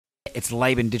It's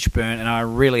Laban Ditchburn, and I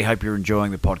really hope you're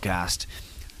enjoying the podcast.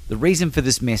 The reason for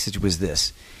this message was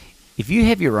this. If you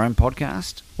have your own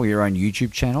podcast or your own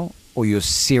YouTube channel, or you're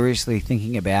seriously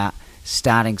thinking about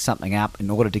starting something up in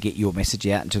order to get your message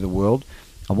out into the world,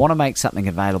 I want to make something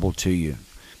available to you.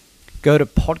 Go to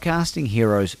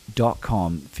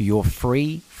podcastingheroes.com for your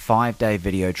free 5-day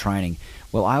video training.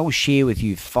 Well, I will share with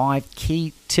you 5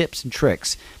 key tips and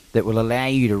tricks that will allow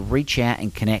you to reach out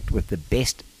and connect with the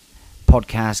best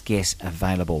podcast guests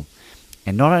available,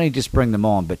 and not only just bring them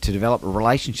on, but to develop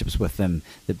relationships with them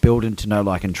that build into know,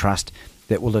 like, and trust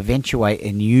that will eventuate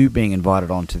in you being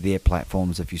invited onto their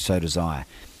platforms if you so desire.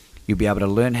 You'll be able to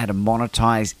learn how to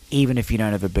monetize even if you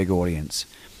don't have a big audience.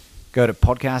 Go to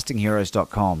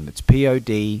podcastingheroes.com. It's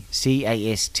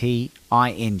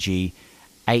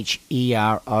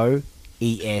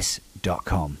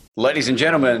podcastingheroes.com. Ladies and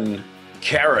gentlemen,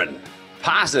 Karen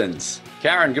Parsons.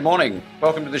 Karen, good morning.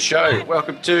 Welcome to the show.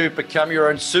 Welcome to Become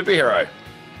Your Own Superhero.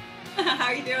 How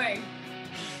are you doing?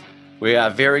 We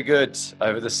are very good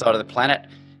over this side of the planet.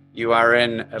 You are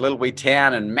in a little wee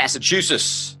town in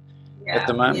Massachusetts at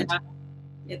the moment.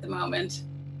 Yeah, at the moment.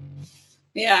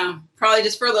 Yeah, probably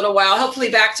just for a little while. Hopefully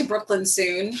back to Brooklyn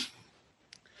soon.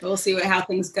 We'll see how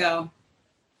things go.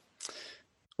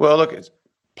 Well, look,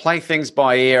 play things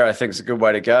by ear, I think, is a good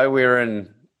way to go. We're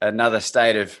in another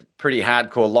state of pretty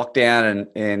hardcore lockdown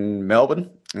in Melbourne,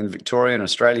 in Victoria, in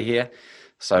Australia here.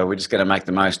 So we're just going to make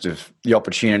the most of the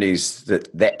opportunities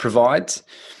that provides.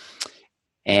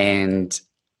 And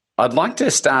I'd like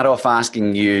to start off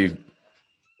asking you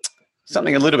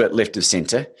something a little bit left of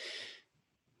centre.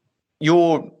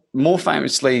 You're more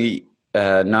famously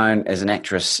known as an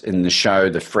actress in the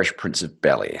show The Fresh Prince of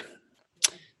Bel-Air,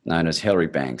 known as Hilary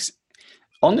Banks.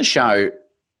 On the show,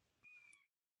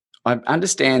 I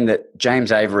understand that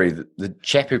James Avery, the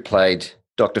chap who played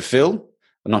Dr. Phil,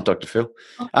 not Dr. Phil,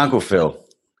 Uncle Phil,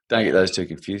 don't get those two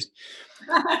confused,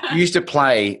 used to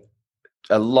play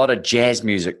a lot of jazz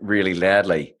music really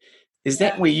loudly. Is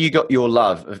that where you got your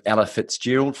love of Ella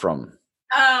Fitzgerald from?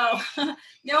 Oh,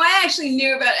 no, I actually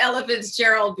knew about Ella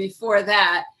Fitzgerald before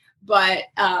that, but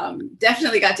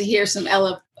definitely got to hear some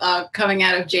Ella coming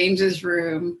out of James's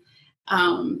room.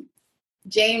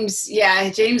 James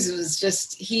was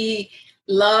just, he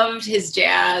loved his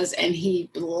jazz and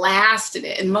he blasted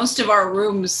it. And most of our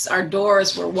rooms, our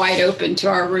doors were wide open to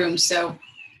our rooms. So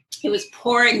it was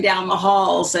pouring down the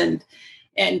halls and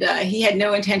he had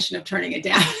no intention of turning it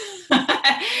down.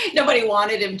 Nobody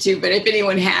wanted him to, but if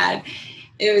anyone had,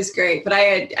 it was great. But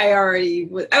I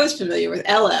was familiar with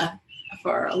Ella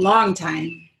for a long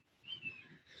time.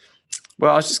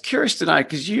 Well, I was just curious to know,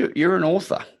 because you're an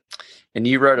author and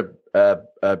you wrote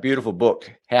a beautiful book,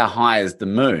 How High is the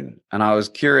Moon? And I was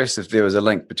curious if there was a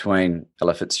link between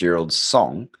Ella Fitzgerald's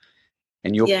song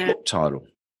and your book title.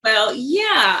 Well,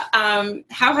 yeah.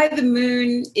 How High the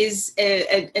Moon is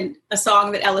a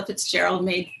song that Ella Fitzgerald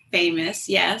made famous,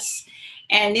 yes.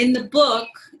 And in the book,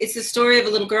 it's the story of a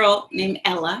little girl named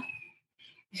Ella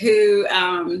who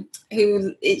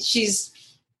she's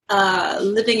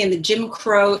living in the Jim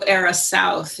Crow era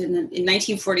South in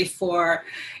 1944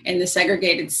 in the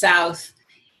segregated South,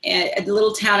 at the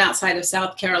little town outside of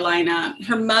South Carolina.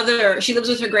 Her mother, she lives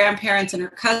with her grandparents and her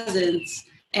cousins,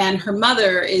 and her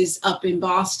mother is up in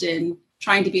Boston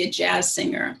trying to be a jazz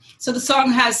singer. So the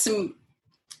song has some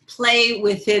play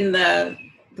within the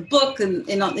book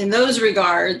in those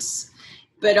regards,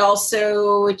 but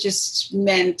also it just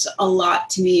meant a lot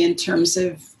to me in terms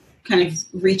of kind of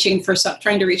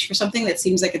trying to reach for something that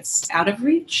seems like it's out of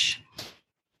reach.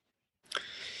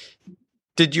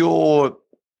 Did your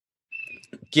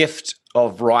gift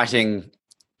of writing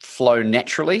flow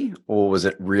naturally, or was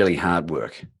it really hard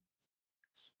work?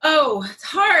 Oh, it's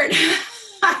hard.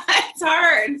 It's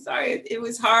hard. Sorry, it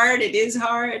was hard. It is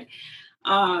hard.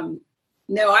 No,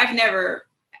 I've never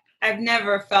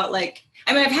felt like,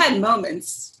 I mean, I've had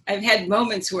moments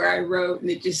where I wrote and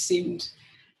it just seemed,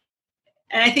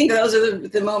 and I think those are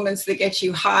the moments that get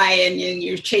you high and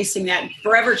you're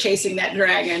forever chasing that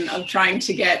dragon of trying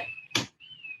to get,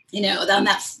 then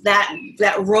that's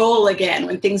that role again,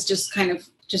 when things just kind of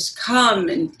just come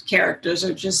and characters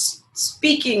are just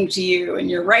speaking to you and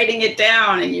you're writing it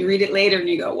down and you read it later and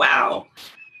you go, wow,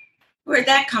 where'd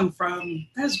that come from?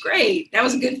 That was great. That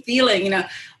was a good feeling,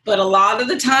 but a lot of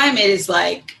the time it is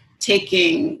like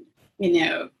taking,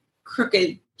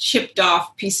 crooked, chipped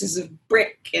off pieces of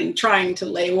brick and trying to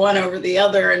lay one over the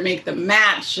other and make them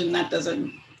match, and that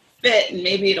doesn't fit, and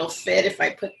maybe it'll fit if I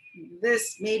put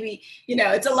this, maybe,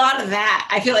 it's a lot of that.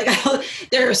 I feel like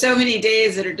there are so many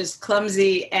days that are just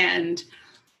clumsy and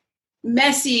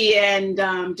messy and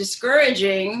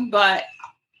discouraging, but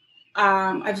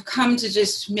I've come to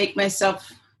just make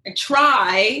myself, I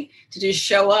try to just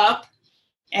show up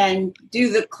and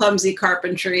do the clumsy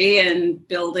carpentry and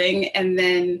building, and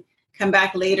then come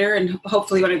back later, and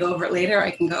hopefully when I go over it later,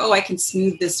 I can go, oh, I can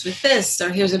smooth this with this, or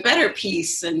here's a better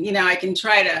piece. And, I can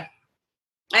try to,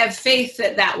 I have faith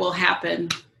that that will happen.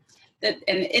 That,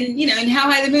 and in How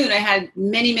High the Moon, I had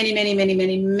many, many, many, many,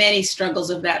 many, many struggles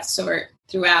of that sort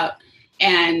throughout.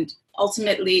 And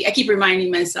ultimately, I keep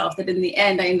reminding myself that in the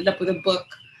end, I ended up with a book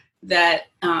that,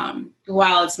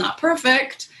 while it's not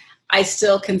perfect, I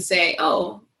still can say,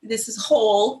 oh, this is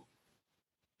whole.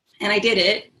 And I did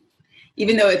it,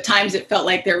 even though at times it felt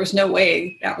like there was no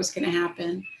way that was going to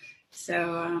happen.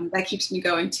 So that keeps me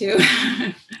going too.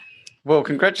 Well,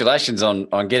 congratulations on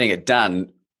getting it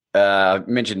done. I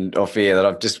mentioned off air that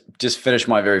I've just finished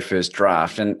my very first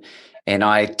draft, and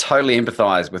I totally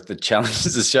empathise with the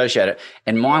challenges associated.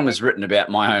 And mine was written about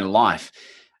my own life.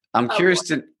 I'm curious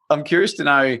to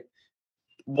know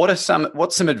what's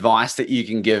some advice that you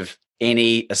can give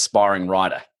any aspiring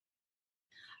writer.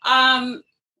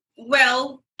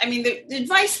 Well, I mean, the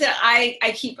advice that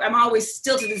I keep, I'm always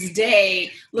still to this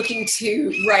day looking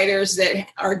to writers that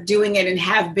are doing it and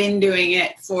have been doing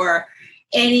it for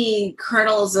any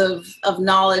kernels of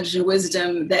knowledge and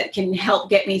wisdom that can help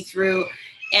get me through.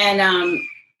 And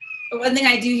one thing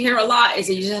I do hear a lot is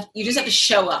that you just have to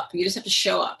show up. You just have to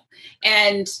show up.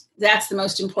 And that's the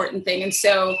most important thing. And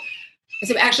so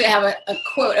actually I have a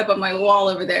quote up on my wall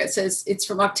over there. It says, it's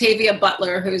from Octavia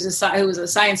Butler, who was a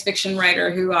science fiction writer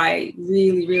who I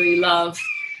really, really loved.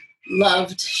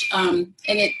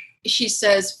 She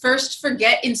says, first,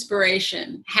 forget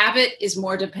inspiration. Habit is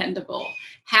more dependable.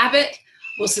 Habit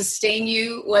will sustain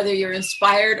you whether you're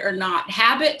inspired or not.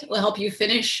 Habit will help you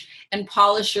finish and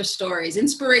polish your stories.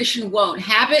 Inspiration won't.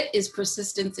 Habit is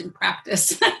persistence in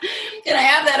practice. And I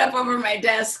have that up over my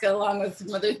desk along with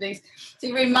some other things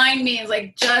to remind me, it's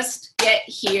like, just get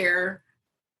here.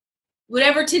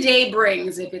 Whatever today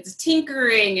brings, if it's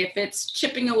tinkering, if it's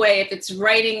chipping away, if it's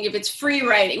writing, if it's free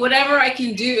writing, whatever I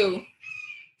can do.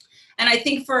 And I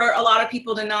think for a lot of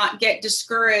people to not get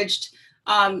discouraged,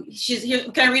 she's here.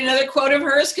 Can I read another quote of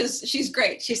hers? Because she's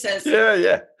great. She says,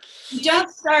 yeah. You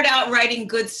don't start out writing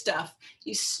good stuff.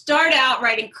 You start out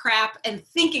writing crap and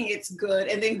thinking it's good,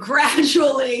 and then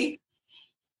gradually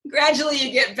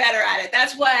you get better at it.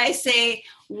 That's why I say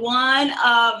one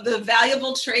of the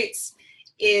valuable traits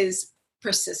is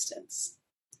persistence.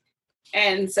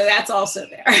 And so that's also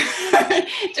there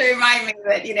to remind me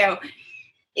that,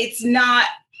 it's not,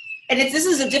 and this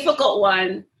is a difficult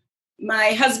one.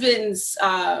 My husband's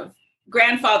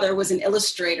grandfather was an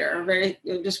illustrator, a very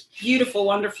just beautiful,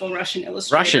 wonderful Russian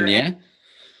illustrator. Russian, yeah?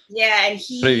 Yeah, and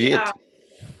he... Привет.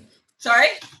 Sorry?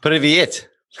 Привет.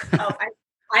 Oh,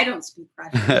 I don't speak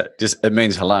Russian. It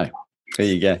means hello. There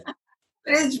you go.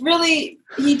 But it's really,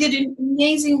 he did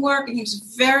amazing work, and he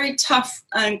was very tough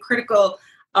and critical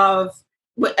of,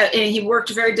 and he worked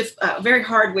very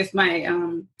hard with my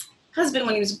husband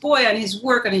when he was a boy on his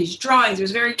work, on his drawings. He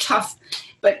was very tough,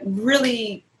 but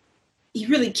he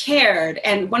really cared.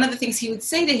 And one of the things he would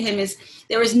say to him is,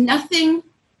 there is nothing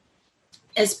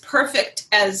as perfect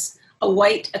as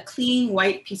a clean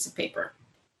white piece of paper.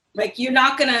 Like, you're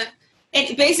not going to,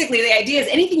 and basically the idea is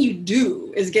anything you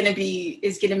do is going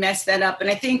to mess that up. And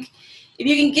I think if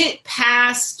you can get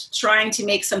past trying to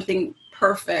make something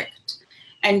perfect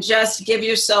and just give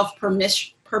yourself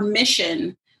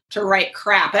permission to write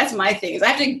crap. That's my thing, is I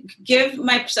have to give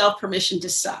myself permission to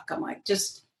suck. I'm like,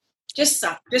 just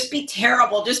suck, just be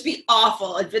terrible, just be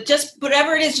awful. Just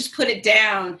whatever it is, just put it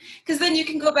down. Because then you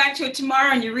can go back to it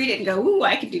tomorrow and you read it and go, ooh,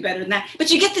 I could do better than that.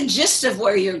 But you get the gist of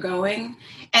where you're going.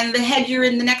 And the head you're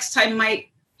in the next time might,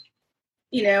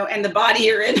 and the body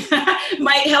you're in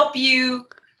might help you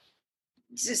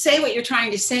to say what you're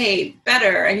trying to say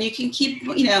better. And you can keep,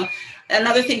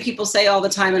 another thing people say all the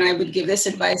time, and I would give this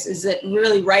advice, is that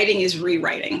really writing is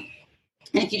rewriting.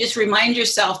 And if you just remind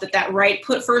yourself that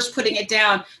first putting it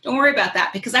down, don't worry about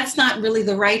that, because that's not really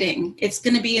the writing. It's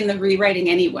going to be in the rewriting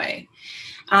anyway.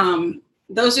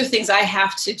 Those are things I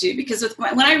have to do, because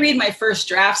when I read my first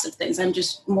drafts of things, I'm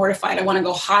just mortified. I want to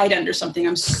go hide under something.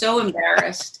 I'm so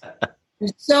embarrassed.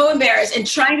 And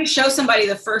trying to show somebody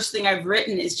the first thing I've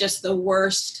written is just the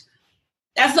worst.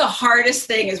 That's the hardest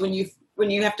thing, is when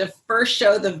you have to first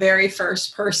show the very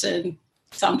first person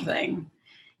something,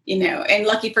 and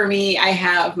lucky for me, I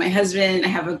have my husband, I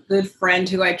have a good friend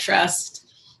who I trust.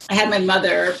 I had my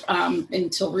mother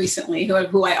until recently,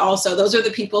 who I also, those are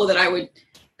the people that I would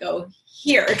go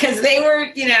here, because they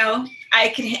were,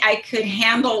 I could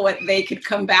handle what they could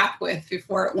come back with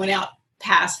before it went out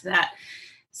past that.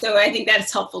 So I think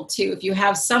that's helpful too. If you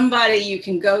have somebody you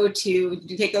can go to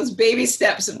take those baby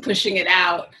steps of pushing it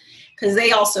out, because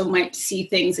they also might see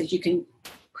things that you can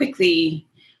quickly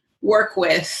work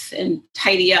with and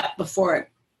tidy up before it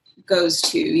goes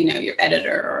to, your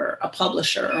editor or a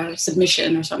publisher or a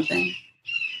submission or something.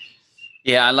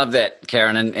 Yeah, I love that,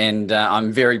 Karen, and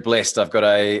I'm very blessed. I've got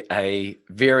a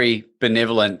very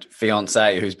benevolent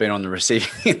fiance who's been on the receiving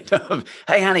end of,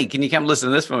 "Hey, honey, can you come listen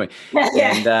to this for me?"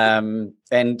 Yeah.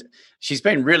 And she's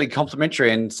been really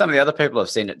complimentary, and some of the other people I've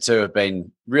sent it to have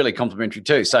been really complimentary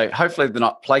too. So hopefully they're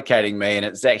not placating me, and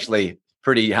it's actually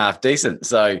pretty half decent.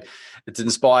 So it's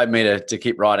inspired me to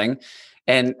keep writing,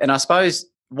 and I suppose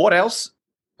what else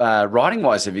writing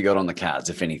wise have you got on the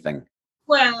cards, if anything?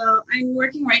 Well, I'm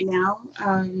working right now.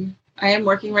 I am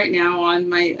working right now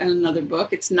on another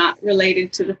book. It's not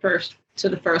related to the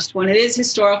first one. It is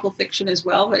historical fiction as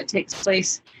well, but it takes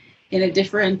place in a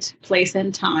different place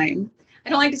and time. I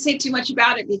don't like to say too much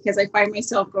about it because I find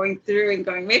myself going through and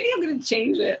going, maybe I'm going to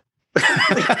change it.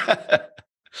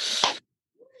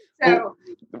 So,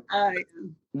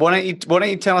 why don't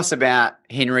you tell us about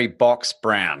Henry Box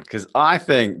Brown? Because I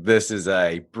think this is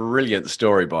a brilliant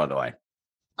story, by the way.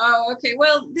 Oh, okay.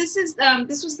 Well, this was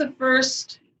the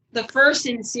first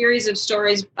in a series of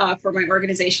stories for my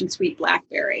organization, Sweet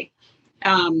Blackberry.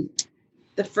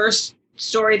 The first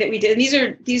story that we did. And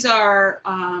these are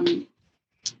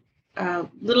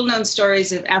little known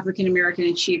stories of African American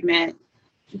achievement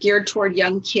geared toward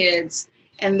young kids,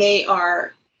 and they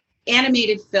are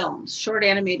animated films, short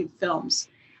animated films.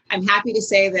 I'm happy to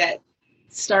say that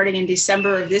starting in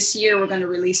December of this year, we're going to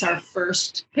release our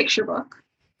first picture book.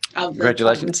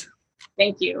 Congratulations.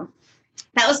 Thank you.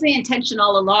 That was the intention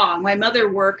all along. My mother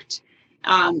worked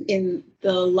in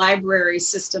the library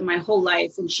system my whole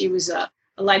life, and she was a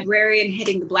librarian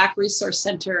heading the Black Resource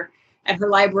Center at her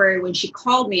library when she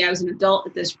called me. I was an adult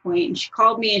at this point, and she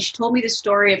called me and she told me the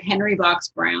story of Henry Box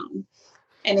Brown,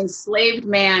 an enslaved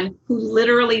man who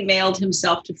literally mailed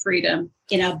himself to freedom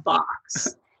in a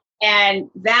box. And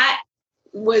that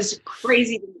was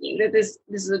crazy to me, that this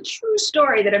is a true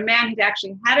story, that a man had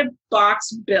actually had a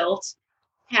box built,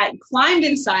 had climbed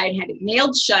inside, had it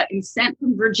nailed shut and sent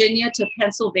from Virginia to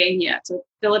Pennsylvania, to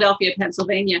Philadelphia,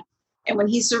 Pennsylvania. And when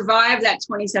he survived that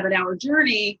 27-hour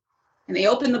journey and they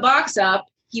opened the box up,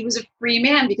 he was a free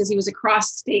man because he was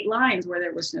across state lines where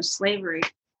there was no slavery.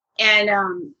 And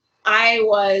I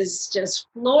was just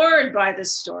floored by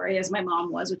this story, as my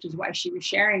mom was, which is why she was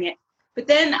sharing it. But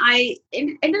then I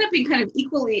ended up being kind of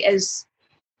equally as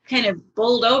kind of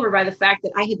bowled over by the fact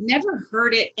that I had never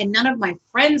heard it and none of my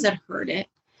friends had heard it.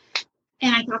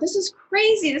 And I thought, this is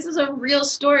crazy. This is a real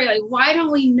story. Like, why don't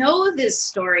we know this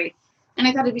story? And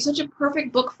I thought it'd be such a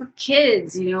perfect book for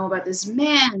kids, about this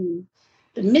man,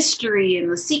 the mystery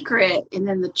and the secret, and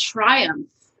then the triumph.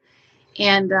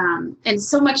 And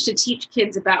so much to teach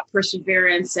kids about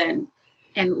perseverance and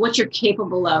what you're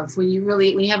capable of when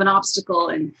you have an obstacle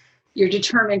and you're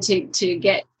determined to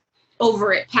get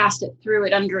over it, past it, through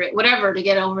it, under it, whatever, to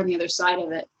get over on the other side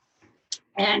of it.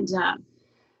 And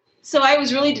so I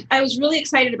was really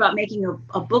excited about making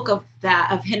a book of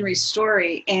Henry's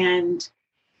story. And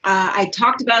I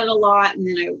talked about it a lot, and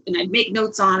then I'd make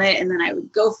notes on it, and then I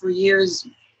would go for years,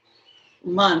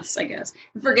 months, I guess,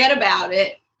 and forget about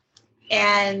it,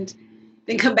 and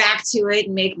then come back to it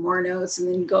and make more notes, and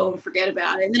then go and forget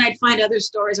about it. And then I'd find other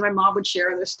stories, and my mom would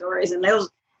share other stories, and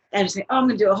I'd say, oh, I'm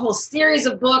going to do a whole series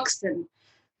of books, and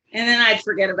then I'd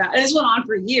forget about it. This went on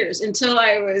for years until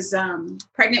I was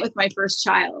pregnant with my first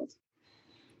child,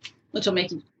 which will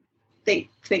make you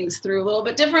think things through a little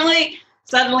bit differently.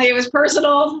 Suddenly it was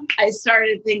personal. I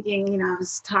started thinking, I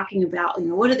was talking about,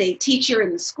 what do they teach her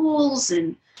in the schools,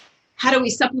 and how do we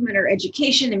supplement her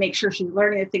education and make sure she's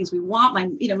learning the things we want?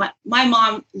 My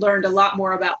mom learned a lot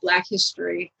more about Black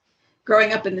history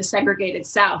growing up in the segregated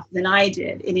South than I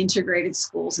did in integrated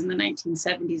schools in the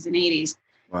 1970s and 80s.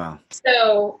 Wow.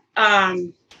 So,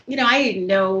 I didn't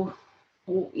know,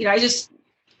 I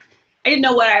didn't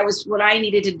know what I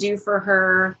needed to do for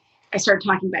her. I started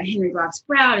talking about Henry Box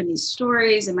Brown and these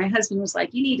stories, and my husband was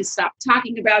like, you need to stop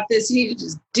talking about this. You need to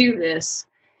just do this.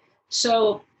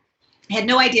 So I had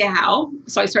no idea how.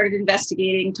 So I started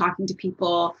investigating, talking to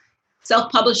people.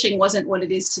 Self-publishing wasn't what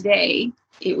it is today.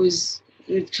 It was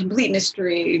a complete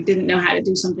mystery. Didn't know how to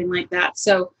do something like that.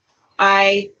 So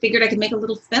I figured I could make a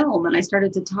little film, and I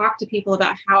started to talk to people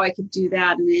about how I could do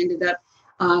that. And I ended up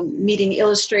meeting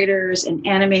illustrators and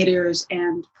animators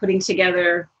and putting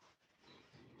together,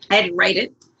 I had to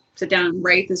sit down and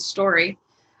write this story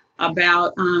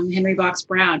about Henry Box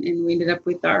Brown. And we ended up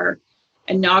with our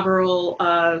inaugural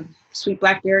Sweet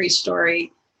Blackberry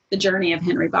story. The Journey of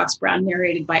Henry Box Brown,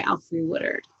 narrated by Alfre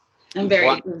Woodard.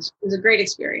 Wow. It was a great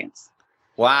experience.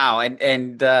 Wow,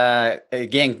 and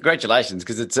again, congratulations,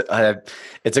 because it's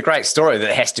a great story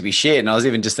that has to be shared. And I was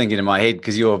even just thinking in my head,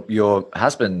 because your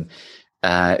husband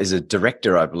is a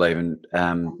director, I believe, and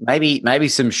maybe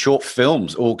some short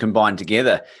films all combined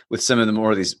together with some of the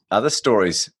more of these other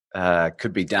stories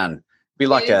could be done. Be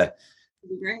like It'd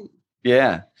be great.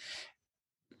 Yeah.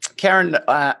 Karen,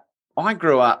 I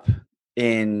grew up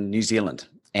in New Zealand,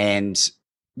 and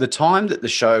the time that the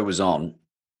show was on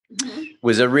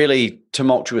was a really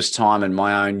tumultuous time in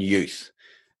my own youth.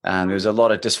 There was a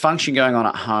lot of dysfunction going on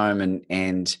at home,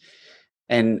 and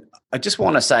I just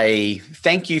want to say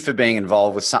thank you for being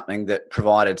involved with something that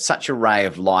provided such a ray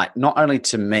of light, not only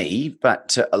to me, but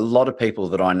to a lot of people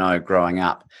that I know growing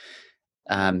up.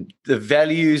 The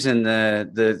values and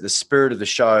the spirit of the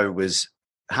show was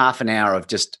half an hour of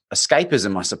just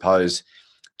escapism, I suppose,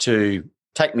 to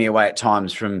take me away at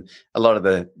times from a lot of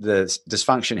the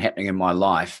dysfunction happening in my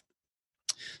life.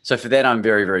 So for that, I'm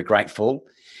very, very grateful.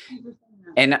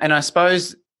 And I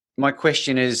suppose my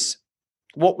question is,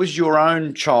 what was your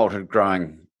own childhood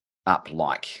growing up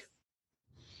like?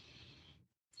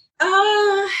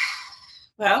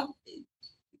 Well,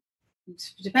 it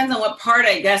depends on what part,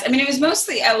 I guess. I mean, it was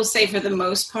mostly, I will say for the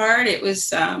most part, it was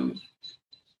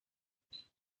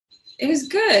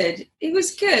good. It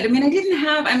was good. I mean, I didn't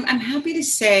have, I'm happy to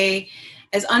say,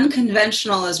 as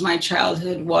unconventional as my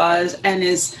childhood was, and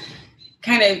as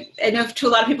kind of, I know to a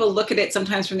lot of people look at it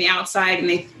sometimes from the outside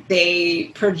and they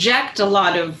project a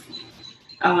lot of,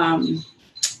 I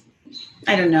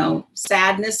don't know,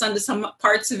 sadness onto some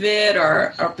parts of it,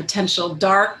 or potential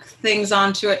dark things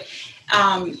onto it.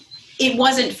 It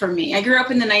wasn't for me. I grew up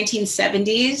in the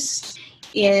 1970s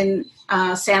in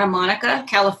Santa Monica,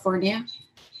 California.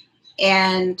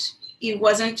 And it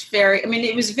wasn't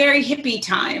it was very hippie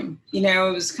time. You know,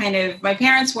 it was kind of, my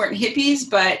parents weren't hippies,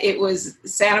 but it was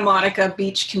Santa Monica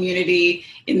beach community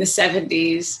in the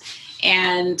 70s.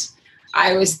 And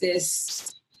I was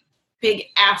this big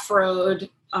afroed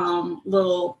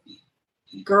little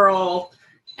girl.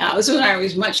 This was when I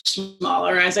was much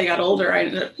smaller. As I got older, I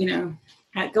ended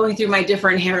up, going through my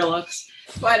different hair looks,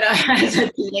 but as a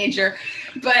teenager.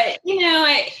 But,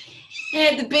 I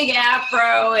had the big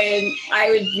afro, and I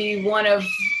would be one of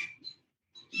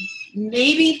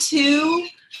maybe two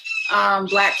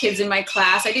Black kids in my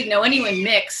class. I didn't know anyone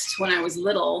mixed when I was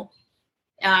little.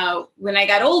 When I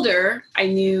got older, I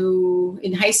knew,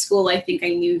 in high school, I think I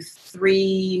knew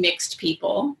 3 mixed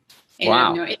people. And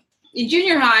wow. In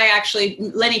junior high, actually,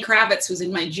 Lenny Kravitz was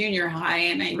in my junior high.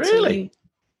 And Really?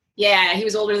 Yeah, he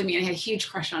was older than me, and I had a huge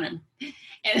crush on him.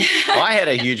 And I had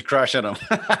a huge crush on him.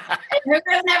 Who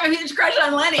doesn't have a huge crush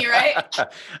on Lenny, right?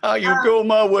 Oh, you go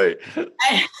my way. All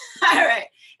right.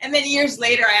 And then years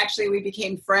later, we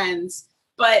became friends.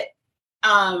 But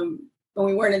when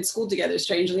we weren't in school together,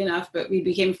 strangely enough, but we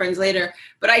became friends later.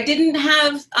 But I didn't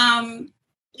have, I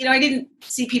didn't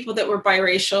see people that were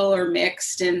biracial or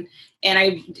mixed. And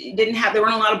I didn't have, there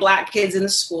weren't a lot of Black kids in the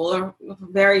school, or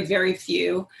very, very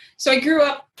few. So I grew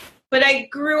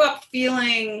up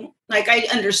feeling like I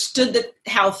understood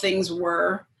how things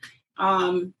were.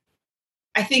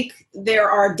 I think there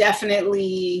are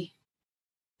definitely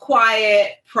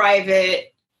quiet,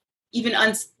 private, even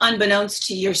unbeknownst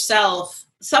to yourself,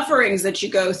 sufferings that you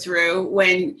go through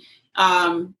when,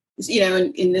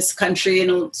 in this country and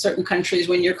in certain countries,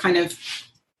 when you're kind of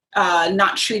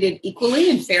not treated equally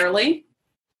and fairly.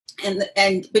 But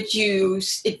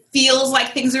it feels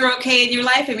like things are okay in your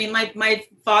life. I mean, my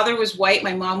father was white,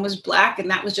 my mom was Black, and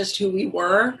that was just who we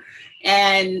were.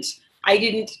 And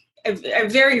I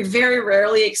very, very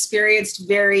rarely experienced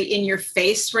very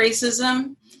in-your-face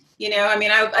racism.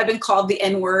 I've been called the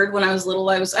N-word when I was little.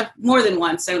 More than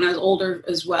once, when I was older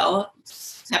as well.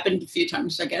 It's happened a few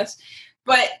times, I guess.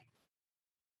 But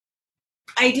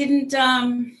I didn't,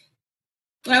 when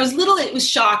I was little, it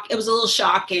was a little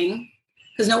shocking,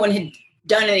 because no one had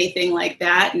done anything like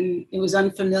that, and it was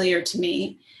unfamiliar to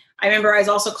me. I remember I was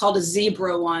also called a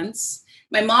zebra once.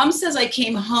 My mom says I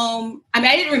came home.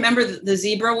 I didn't remember the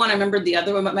zebra one. I remembered the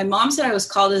other one, but my mom said I was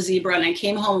called a zebra, and I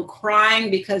came home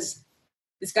crying because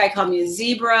this guy called me a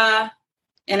zebra,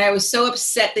 and I was so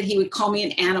upset that he would call me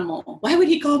an animal. Why would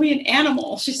he call me an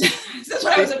animal? She said, that's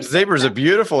what I was upset. Zebras are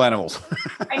beautiful animals.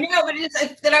 I know, but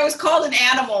it's that I was called an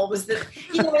animal was that,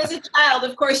 as a child,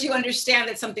 of course, you understand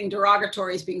that something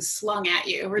derogatory is being slung at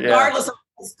you, regardless of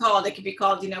what it's called. It could be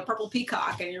called, purple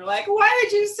peacock. And you're like, why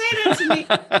would you say that to me?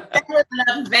 There's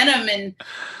enough venom and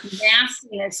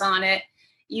nastiness on it.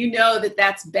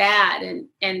 That's bad,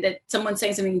 and that someone's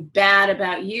saying something bad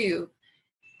about you.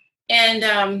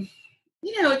 And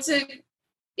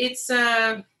it's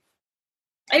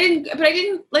I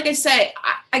didn't, like I say,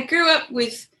 I grew up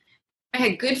with, I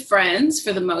had good friends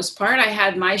for the most part. I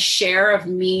had my share of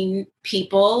mean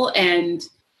people and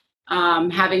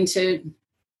having to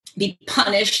be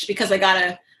punished because I got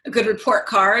a good report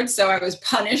card. So I was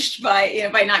punished by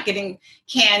not getting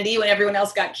candy when everyone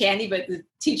else got candy, but the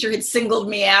teacher had singled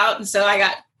me out. And so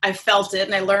I felt it,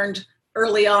 and I learned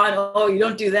early on, oh, you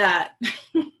don't do that.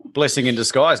 Blessing in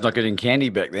disguise, not getting candy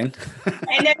back then.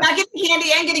 And then not getting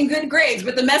candy and getting good grades.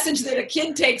 But the message that a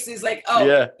kid takes is like, oh,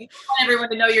 yeah. You want everyone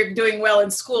to know you're doing well in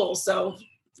school. So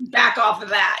back off of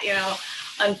that,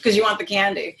 because you want the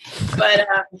candy. But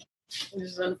which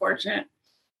is unfortunate.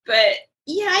 But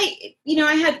yeah, I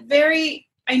had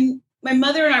my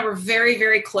mother and I were very,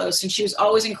 very close, and she was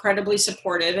always incredibly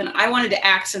supportive. And I wanted to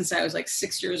act since I was like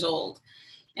 6 years old.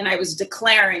 And I was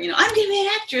declaring, I'm going to be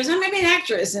an actress. I'm going to be an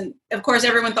actress. And of course,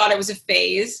 everyone thought it was a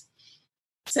phase.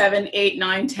 7, 8,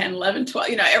 9, 10, 11,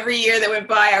 12. Every year that went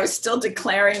by, I was still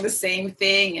declaring the same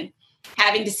thing and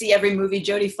having to see every movie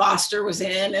Jodie Foster was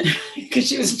in, and because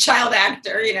she was a child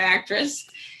actress.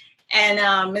 And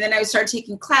then I would start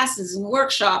taking classes and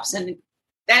workshops, and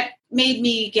that made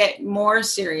me get more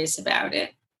serious about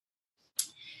it.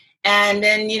 And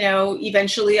then,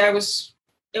 eventually I was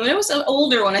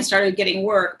older when I started getting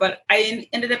work, but I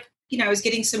ended up, I was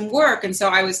getting some work. And so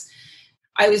I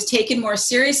was taken more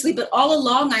seriously, but all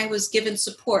along I was given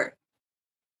support.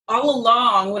 All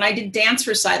along, when I did dance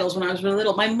recitals when I was really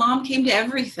little, my mom came to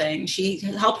everything. She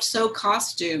helped sew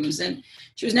costumes, and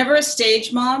she was never a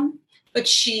stage mom,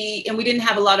 and we didn't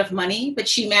have a lot of money, but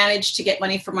she managed to get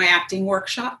money for my acting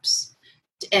workshops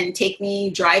and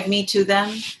drive me to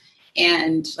them.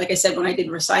 And like I said, when I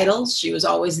did recitals, she was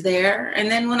always there. And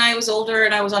then when I was older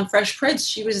and I was on Fresh Prince,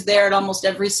 she was there at almost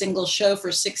every single show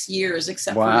for 6 years,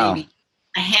 except for maybe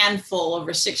a handful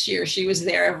over 6 years. She was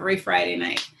there every Friday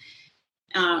night.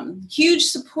 Huge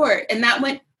support. And that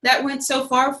went so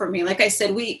far for me. Like I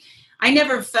said, I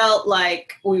never felt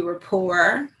like we were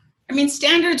poor. I mean,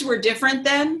 standards were different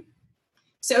then.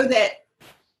 So that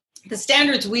the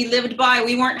standards we lived by,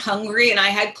 we weren't hungry, and I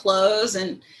had clothes,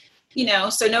 and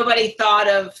so nobody thought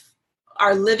of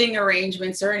our living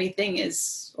arrangements or anything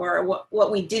or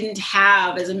what we didn't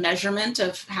have as a measurement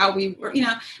of how we were,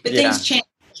 but things changed.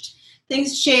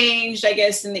 Things changed, I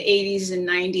guess, in the 80s and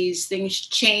 90s. Things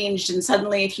changed, and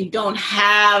suddenly if you don't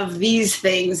have these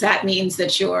things, that means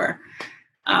that you're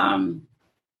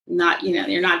not,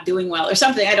 you're not doing well or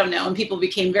something. I don't know. And people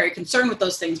became very concerned with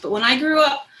those things. But when I grew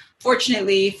up,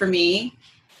 fortunately for me,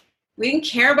 we didn't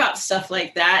care about stuff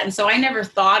like that. And so I never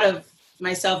thought of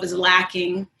myself as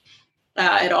lacking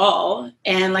at all.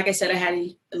 And like I said, I had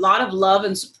a lot of love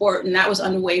and support, and that was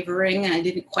unwavering, and I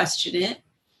didn't question it.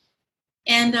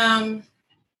 And, and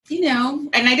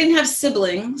I didn't have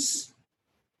siblings.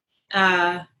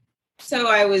 So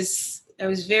I was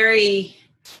very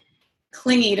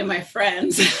clingy to my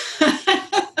friends,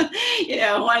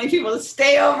 wanting people to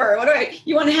stay over.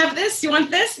 You want to have this? You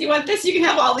want this? You want this? You can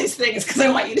have all these things because I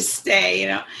want you to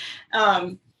stay,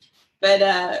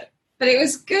 But it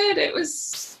was good. It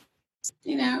was,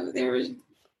 there was,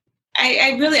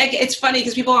 it's funny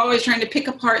because people are always trying to pick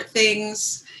apart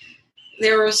things.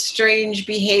 There were strange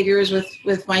behaviors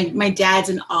with my dad's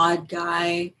an odd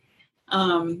guy,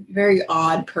 very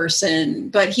odd person,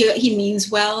 but he means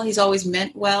well. He's always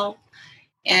meant well.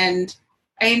 And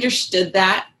I understood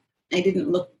that. I didn't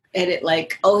look at it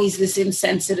like, oh, he's this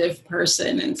insensitive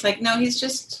person. And it's like, no, he's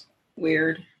just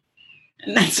weird.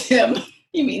 And that's him.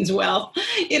 He means well.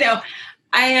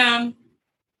 I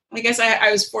guess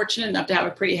I was fortunate enough to have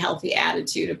a pretty healthy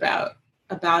attitude about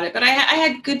it. But I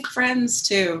had good friends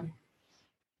too.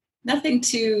 Nothing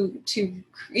too,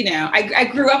 I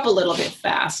grew up a little bit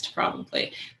fast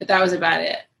probably, but that was about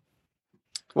it.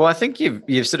 Well, I think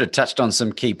you've sort of touched on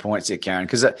some key points here, Karen,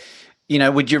 because,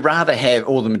 would you rather have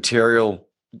all the material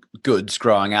goods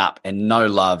growing up and no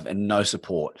love and no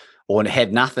support, or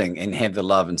have nothing and have the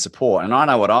love and support? And I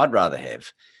know what I'd rather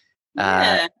have,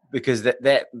 because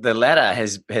that the latter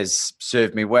has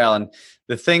served me well. And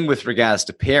the thing with regards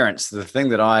to parents, the thing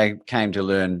that I came to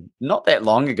learn not that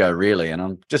long ago, really, and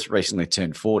I'm just recently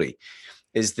turned 40,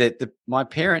 is that my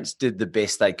parents did the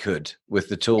best they could with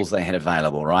the tools they had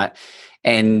available, right?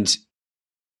 And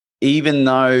even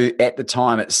though at the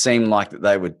time it seemed like that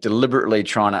they were deliberately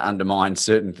trying to undermine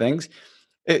certain things,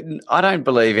 I don't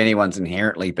believe anyone's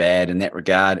inherently bad in that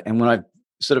regard. And when I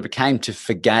sort of came to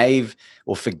forgive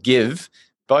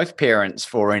both parents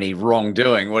for any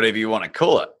wrongdoing, whatever you want to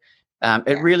call it,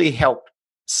 it really helped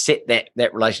set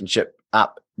that relationship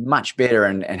up much better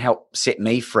and help set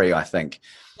me free, I think.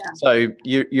 Yeah. So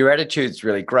your attitude's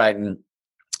really great. And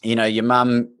your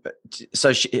mum, so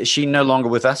is she no longer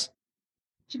with us?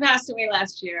 She passed away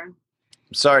last year.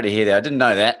 I'm sorry to hear that. I didn't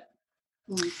know that.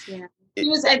 Yes, yeah. She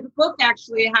was at the book,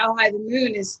 actually, How High the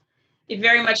Moon is. It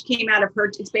very much came out of her.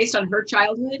 It's based on her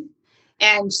childhood.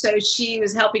 And so she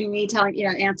was helping me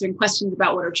answering questions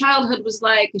about what her childhood was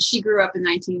like. Because she grew up in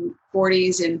the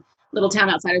 1940s in a little town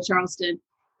outside of Charleston.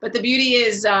 But the beauty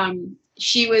is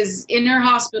she was in her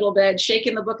hospital bed,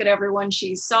 shaking the book at everyone.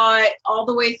 She saw it all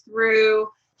the way through.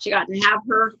 She got to have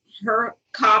her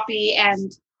copy,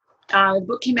 and the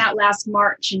book came out last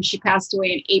March, and she passed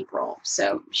away in April.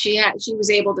 So she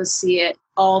was able to see it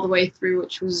all the way through,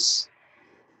 which was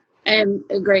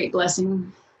a great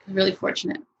blessing. Really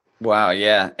fortunate. Wow,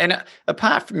 yeah. And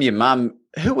apart from your mum,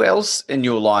 who else in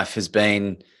your life has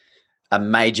been a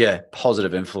major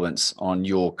positive influence on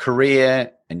your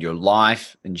career and your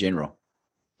life in general?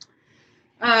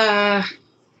 Oh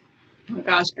my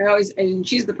gosh,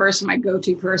 she's the person, my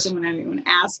go-to person when anyone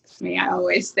asks me. I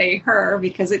always say her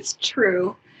because it's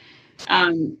true.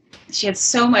 She had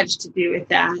so much to do with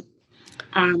that.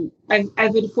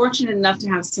 I've been fortunate enough to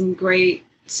have some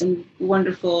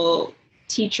wonderful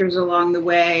teachers along the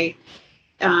way.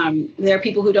 There are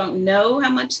people who don't know how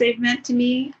much they've meant to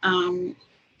me.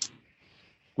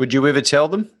 Would you ever tell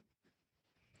them?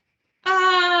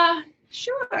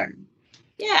 Sure.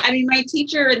 Yeah, I mean, my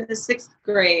teacher in the 6th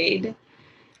grade,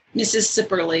 Mrs.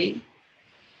 Sipperly,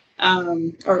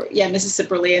 Mrs.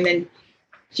 Sipperly, and then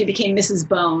she became Mrs.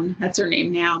 Bone. That's her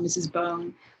name now, Mrs.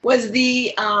 Bone, was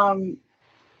the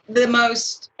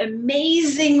most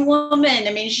amazing woman.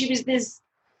 I mean, she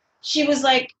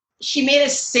made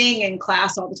us sing in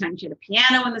class all the time. She had a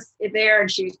piano there,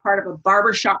 and she was part of a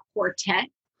barbershop quartet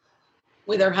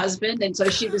with her husband. And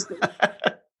so she was this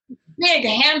big,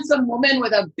 handsome woman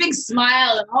with a big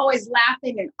smile and always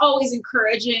laughing and always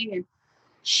encouraging. And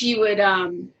she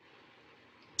gave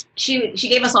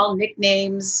us all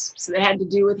nicknames. So they had to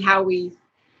do with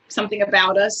something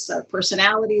about us, our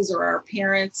personalities or our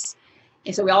appearance.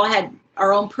 And so we all had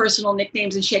our own personal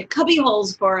nicknames, and she had cubby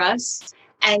holes for us.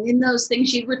 And in those things,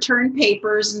 she'd return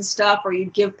papers and stuff, or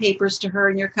you'd give papers to her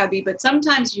in your cubby. But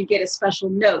sometimes you'd get a special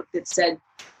note that said,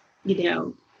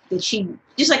 that she,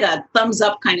 just like a thumbs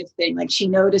up kind of thing, like she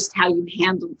noticed how you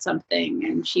handled something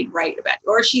and she'd write about it.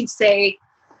 Or she'd say,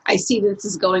 I see this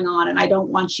is going on and I don't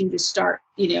want you to start,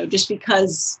 just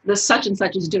because the such and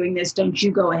such is doing this, don't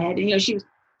you go ahead. And, she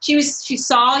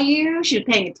saw you, she was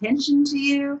paying attention to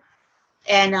you.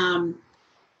 And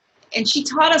she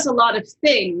taught us a lot of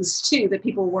things too, that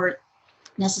people weren't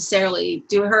necessarily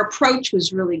doing. Her approach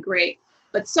was really great,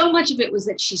 but so much of it was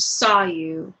that she saw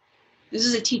you. This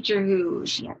is a teacher who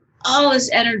she had all this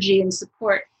energy and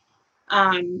support.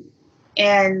 And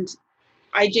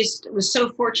I just was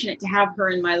so fortunate to have her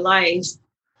in my life.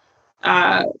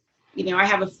 I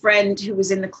have a friend who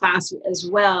was in the class as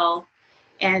well.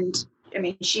 And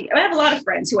I have a lot of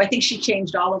friends who I think she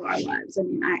changed all of our lives. I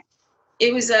mean, I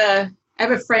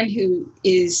have a friend who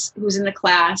was in the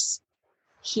class.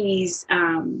 He's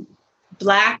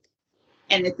Black.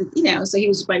 And so he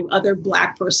was my other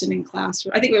Black person in class.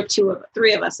 I think there were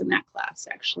 3 of us in that class,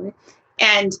 actually.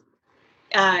 And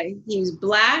he was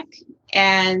Black,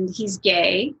 and he's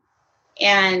gay,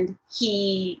 and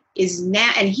he is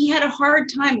now. And he had a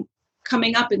hard time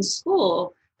coming up in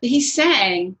school. But he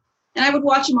sang, and I would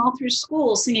watch him all through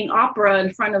school singing opera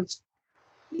in front of,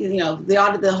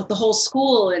 the whole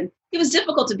school. And it was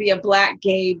difficult to be a Black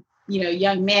gay,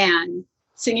 young man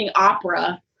singing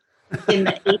opera in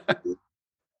the 80s.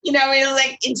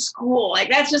 Like in school, like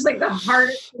that's just like the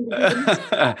hardest thing to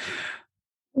do.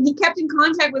 And he kept in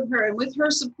contact with her, and with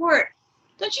her support.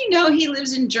 Don't you know he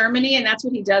lives in Germany and that's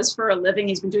what he does for a living?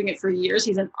 He's been doing it for years.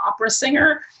 He's an opera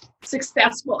singer,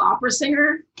 successful opera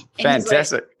singer. And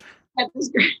fantastic.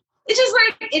 It's just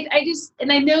like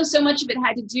I know so much of it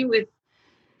had to do with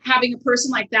having a person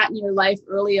like that in your life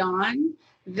early on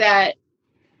that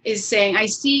is saying, I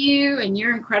see you and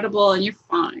you're incredible and you're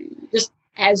fine. Just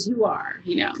as you are,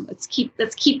 let's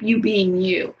keep you being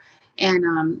you.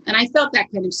 And I felt that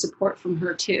kind of support from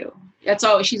her too.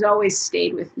 She's always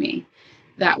stayed with me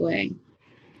that way.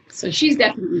 So she's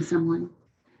definitely someone.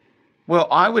 Well,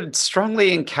 I would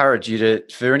strongly encourage you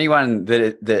for anyone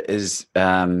that is,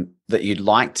 that you'd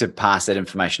like to pass that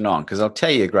information on, because I'll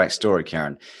tell you a great story,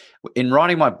 Karen. In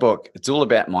writing my book, it's all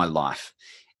about my life.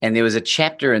 And there was a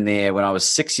chapter in there when I was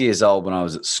 6 years old, when I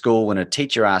was at school, when a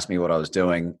teacher asked me what I was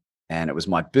doing. And it was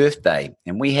my birthday,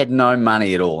 and we had no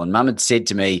money at all. And Mum had said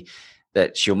to me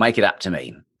that she'll make it up to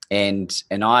me. And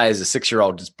I, as a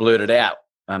 6-year-old, just blurted out.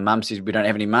 Mum said, we don't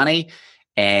have any money.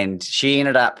 And she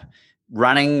ended up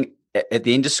running at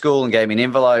the end of school and gave me an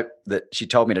envelope that she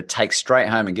told me to take straight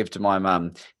home and give to my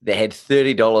mum. That had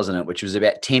 $30 in it, which was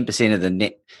about 10% of the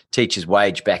net teacher's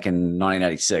wage back in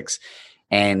 1986.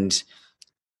 And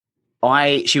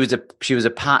she was a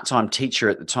part-time teacher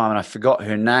at the time, and I forgot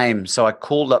her name. So I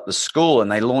called up the school, and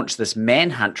they launched this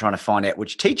manhunt trying to find out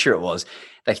which teacher it was.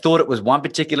 They thought it was one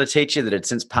particular teacher that had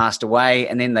since passed away,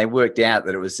 and then they worked out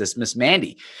that it was this Miss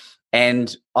Mandy.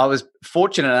 And I was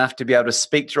fortunate enough to be able to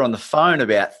speak to her on the phone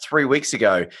about 3 weeks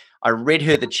ago. I read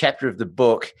her the chapter of the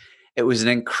book. It was an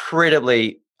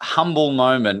incredibly humble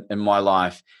moment in my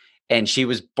life, and she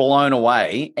was blown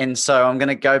away. And so I'm going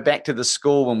to go back to the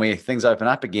school when things open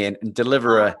up again and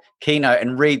deliver a keynote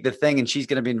and read the thing, and she's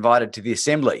going to be invited to the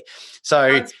assembly.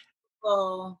 So, That's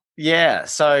cool. Yeah,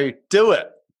 so do it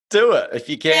if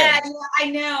you can. Yeah, I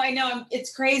know.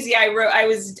 It's crazy. I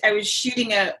was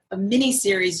shooting a mini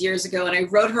series years ago, and I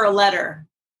wrote her a letter,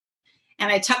 and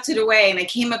I tucked it away, and I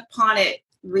came upon it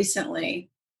recently.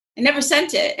 I never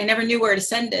sent it. I never knew where to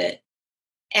send it.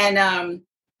 And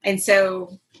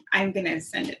so I'm going to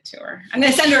send it to her. I'm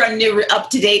going to send her a new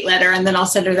up-to-date letter, and then I'll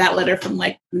send her that letter from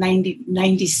like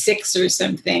 96 or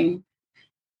something.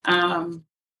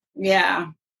 Yeah.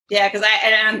 Yeah, because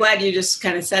I'm glad you just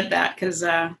kind of said that, because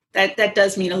that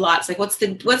does mean a lot. It's like, what's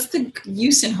the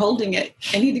use in holding it?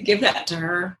 I need to give that to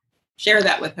her, share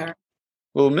that with her.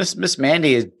 Well, Miss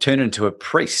Mandy has turned into a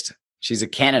priest. She's a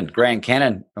canon, grand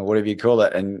canon, or whatever you call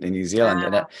it in New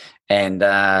Zealand, Wow.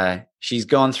 and she's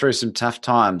gone through some tough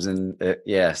times, and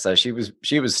so she was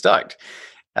stoked.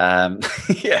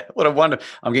 Yeah, what a wonder!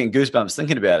 I'm getting goosebumps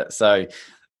thinking about it. So,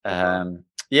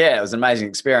 it was an amazing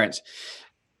experience.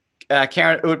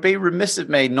 Karen, it would be remiss of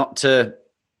me not to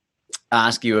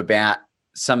ask you about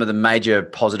some of the major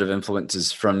positive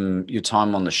influences from your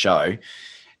time on the show.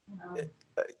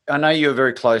 I know you were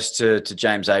very close to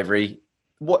James Avery.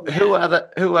 What other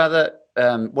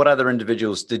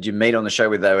individuals did you meet on the show,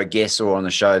 whether they were guests or on the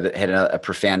show, that had a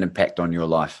profound impact on your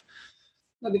life?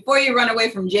 Well, before you run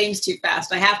away from James too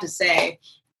fast, I have to say,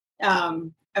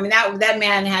 that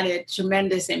man had a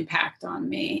tremendous impact on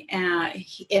me, and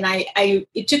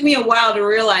it took me a while to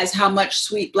realize how much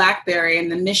Sweet Blackberry and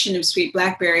the mission of Sweet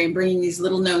Blackberry and bringing these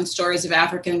little known stories of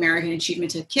African American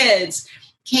achievement to kids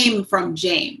came from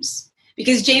James,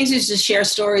 because James used to share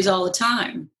stories all the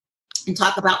time and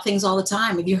talk about things all the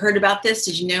time. Have you heard about this?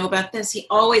 Did you know about this? He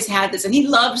always had this, and he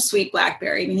loved Sweet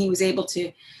Blackberry. I mean, he was able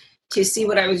to see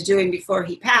what I was doing before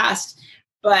he passed,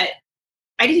 but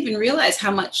I didn't even realize how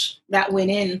much that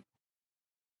went in.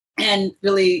 And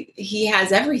really, he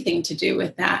has everything to do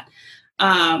with that,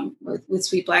 with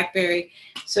Sweet Blackberry.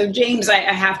 So James, I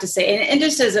have to say, and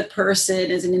just as a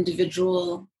person, as an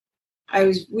individual,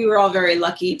 we were all very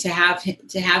lucky to have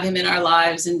him in our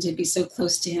lives and to be so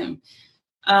close to him.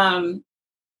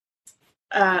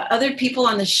 Other people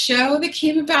on the show that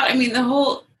came about,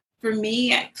 for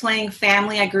me, playing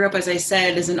family, I grew up, as I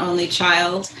said, as an only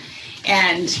child.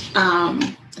 And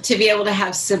to be able to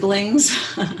have siblings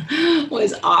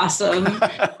was awesome.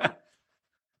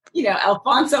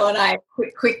 Alfonso and I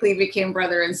quickly became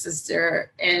brother and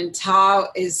sister. And Ta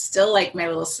is still like my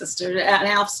little sister. And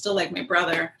Alf's still like my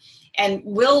brother. And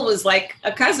Will was like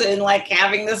a cousin, like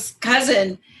having this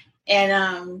cousin.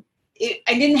 And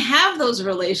I didn't have those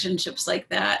relationships like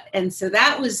that. And so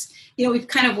that was, we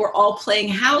were all playing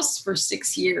house for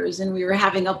 6 years, and we were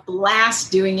having a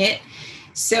blast doing it.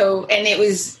 So, and it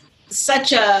was such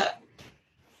there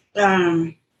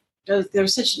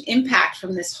was such an impact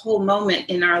from this whole moment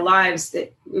in our lives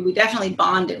that we definitely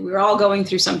bonded. We were all going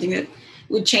through something that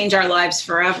would change our lives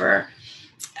forever.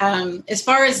 As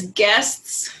far as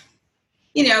guests,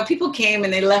 people came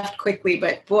and they left quickly,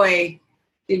 but boy,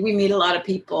 did we meet a lot of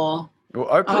people. Well,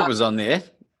 Oprah was on there.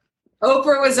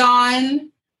 Oprah was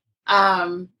on.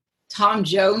 Tom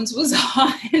Jones was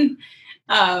on.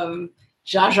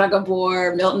 Zsa Zsa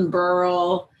Gabor, Milton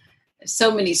Berle,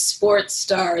 so many sports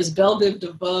stars, Belle Biv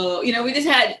DeVoe. We just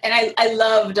had, and I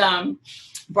loved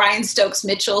Brian Stokes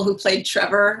Mitchell, who played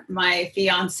Trevor, my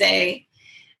fiance.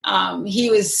 He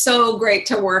was so great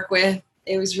to work with.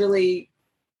 It was really,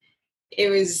 it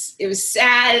was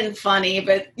sad and funny,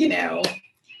 but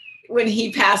when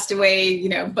he passed away,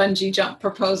 bungee jump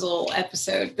proposal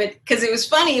episode, but because it was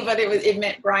funny, but it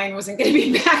meant Brian wasn't going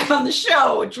to be back on the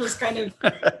show, which was kind of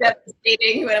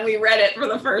devastating when we read it for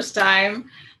the first time.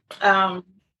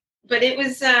 But it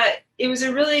was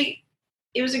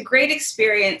a great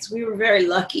experience. We were very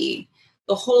lucky.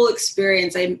 The whole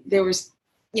experience, there was,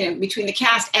 between the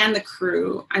cast and the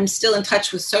crew, I'm still in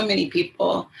touch with so many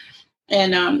people.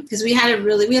 And because we had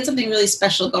something really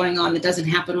special going on that doesn't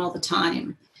happen all the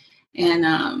time.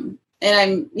 And And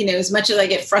I'm, as much as I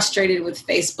get frustrated with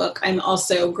Facebook, I'm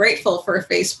also grateful for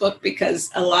Facebook because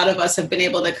a lot of us have been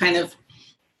able to kind of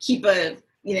keep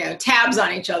tabs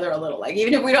on each other a little. Like,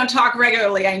 even if we don't talk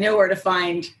regularly, I know where to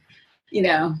find,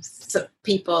 some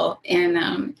people, and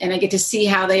I get to see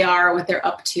how they are, what they're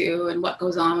up to, and what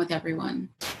goes on with everyone.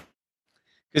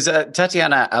 Because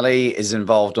Tatiana Ali is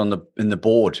involved on the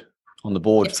board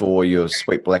Yes. for your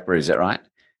Sweet Blackberry. Is that right?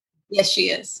 Yes, she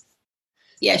is.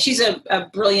 Yeah, she's a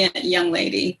brilliant young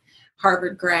lady,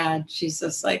 Harvard grad. She's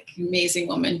this amazing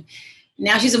woman.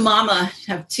 Now she's a mama,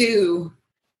 have 2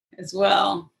 as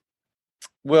well.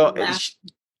 Well,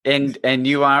 and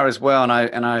you are as well.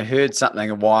 And I heard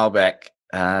something a while back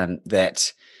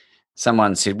that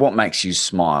someone said, "What makes you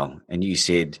smile?" And you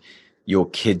said, "Your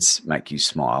kids make you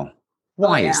smile."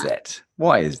 Why is that?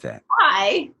 Why is that?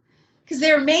 Why? Because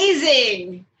they're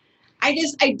amazing. I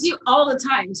do all the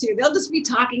time too. They'll just be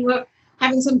talking about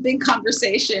having some big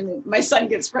conversation. And my son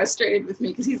gets frustrated with me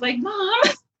because he's like, "Mom,"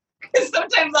 because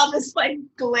sometimes I'll just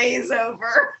glaze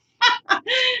over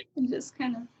and just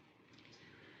kind of.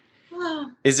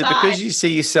 Is it because you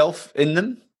see yourself in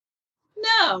them?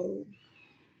 No.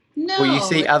 Or you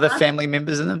see other family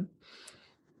members in them?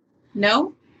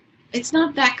 No, it's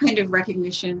not that kind of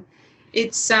recognition.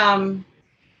 It's I'm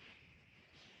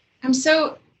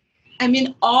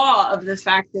in awe of the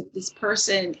fact that this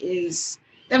person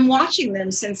I'm watching them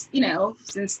since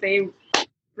they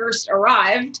first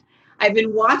arrived. I've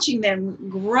been watching them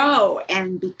grow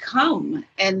and become,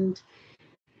 and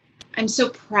I'm so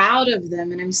proud of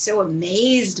them, and I'm so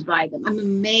amazed by them. I'm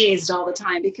amazed all the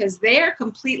time because they're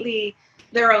completely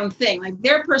their own thing.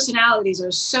 Their personalities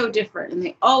are so different, and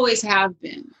they always have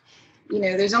been.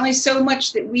 There's only so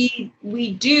much that we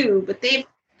do, but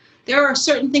there are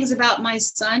certain things about my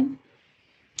son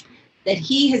that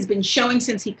he has been showing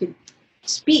since he could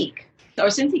speak or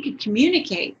since he could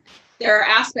communicate. There are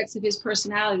aspects of his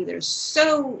personality that are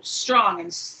so strong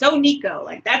and so Nico,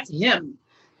 that's him,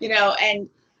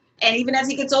 and even as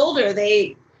he gets older,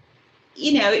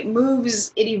 it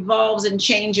moves, it evolves and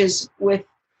changes with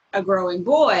a growing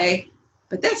boy,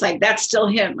 but that's still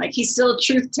him. He's still a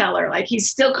truth teller. He's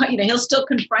still, he'll still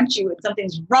confront you when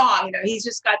something's wrong. He's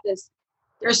just got this,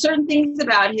 there are certain things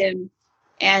about him.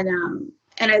 And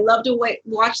I love to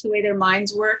watch the way their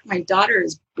minds work. My daughter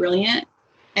is brilliant,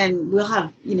 and we'll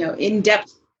have,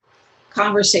 in-depth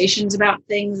conversations about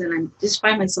things. And I just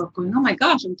find myself going, oh my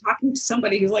gosh, I'm talking to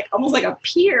somebody who's almost like a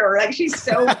peer. She's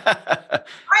so right.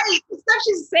 The stuff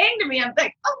she's saying to me, I'm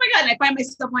like, oh my God. And I find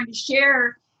myself wanting to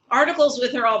share articles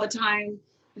with her all the time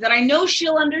that I know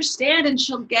she'll understand and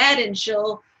she'll get, and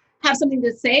she'll have something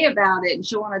to say about it, and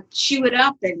she'll want to chew it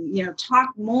up and,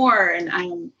 talk more.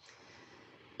 And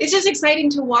it's just exciting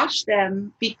to watch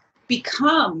them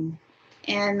become.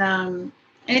 And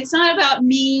it's not about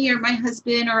me or my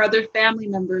husband or other family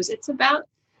members. It's about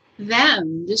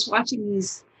them, just watching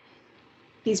these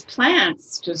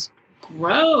plants just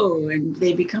grow, and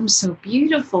they become so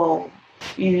beautiful.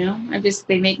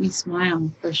 They make me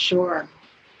smile for sure.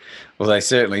 Well, they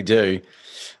certainly do.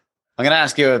 I'm going to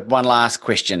ask you one last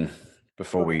question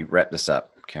before we wrap this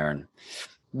up, Karen.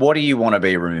 What do you want to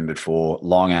be remembered for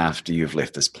long after you've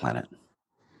left this planet?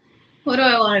 What do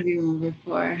I want to be remembered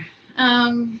for?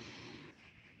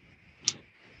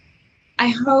 I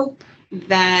hope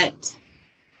that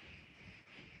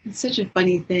it's such a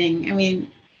funny thing. I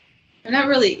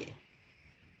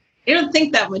don't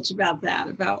think that much about that,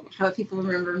 about how people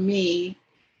remember me.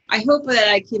 I hope that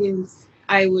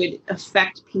I would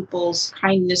affect people's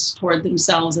kindness toward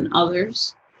themselves and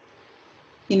others.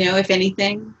 If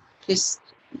anything, just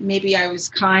maybe I was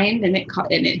kind, and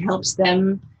it helps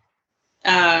them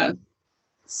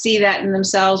see that in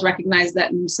themselves, recognize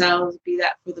that in themselves, be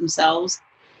that for themselves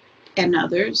and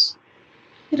others.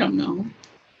 I don't know.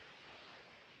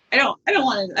 I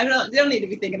don't need to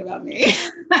be thinking about me.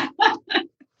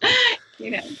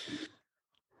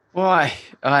 Well,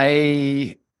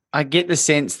 I get the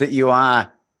sense that you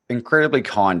are incredibly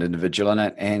kind individual in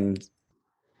it, and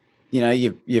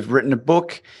you've written a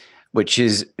book, which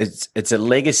is it's a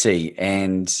legacy,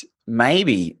 and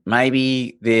maybe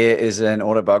there is an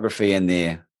autobiography in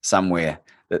there somewhere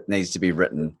that needs to be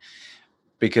written,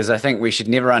 because I think we should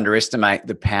never underestimate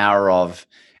the power of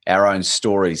our own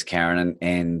stories, Karen.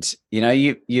 And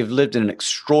you've lived an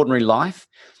extraordinary life.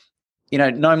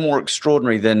 No more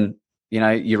extraordinary than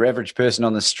your average person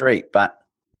on the street, but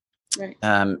right.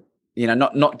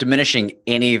 Not diminishing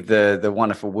any of the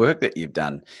wonderful work that you've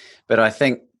done, but I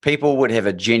think people would have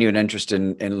a genuine interest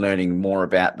in learning more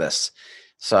about this.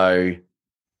 So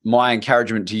my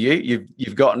encouragement to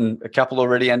you've gotten a couple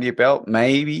already under your belt.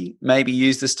 Maybe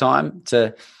use this time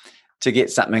to to get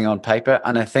something on paper.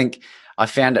 And I think I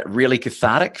found it really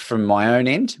cathartic from my own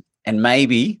end, and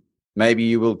maybe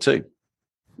you will too.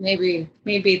 Maybe.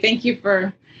 Thank you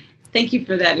for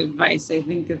that advice. I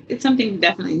think it's something to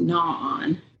definitely gnaw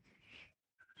on.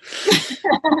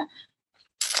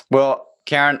 Well,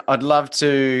 Karen, I'd love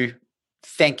to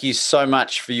thank you so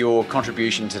much for your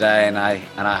contribution today, and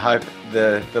I hope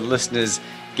the listeners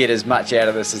get as much out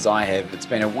of this as I have. It's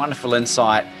been a wonderful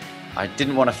insight. I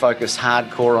didn't want to focus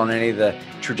hardcore on any of the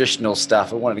traditional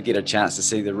stuff. I wanted to get a chance to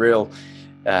see the real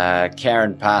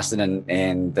Karen Parson,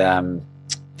 and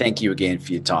thank you again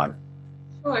for your time.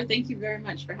 Sure. Thank you very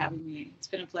much for having me. It's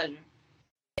been a pleasure.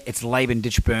 It's Laban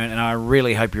Ditchburn, and I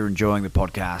really hope you're enjoying the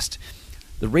podcast.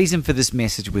 The reason for this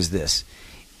message was this.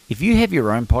 If you have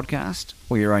your own podcast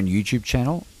or your own YouTube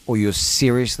channel, or you're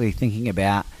seriously thinking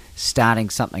about starting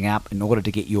something up in order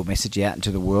to get your message out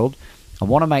into the world, I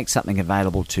want to make something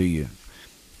available to you.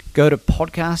 Go to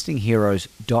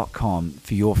podcastingheroes.com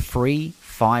for your free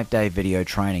 5-day video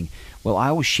training. Well,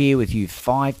 I will share with you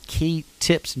 5 key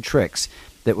tips and tricks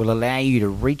that will allow you to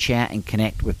reach out and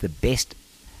connect with the best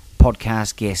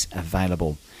podcast guests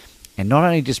available. And not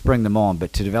only just bring them on,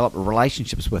 but to develop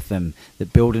relationships with them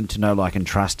that build into know, like, and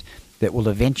trust that will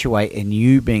eventuate in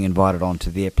you being invited onto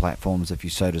their platforms if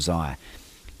you so desire.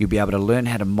 You'll be able to learn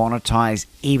how to monetize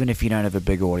even if you don't have a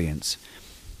big audience.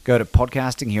 Go to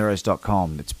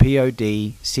podcastingheroes.com. It's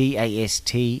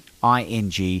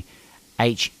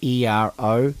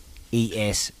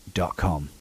podcastingheroes.com.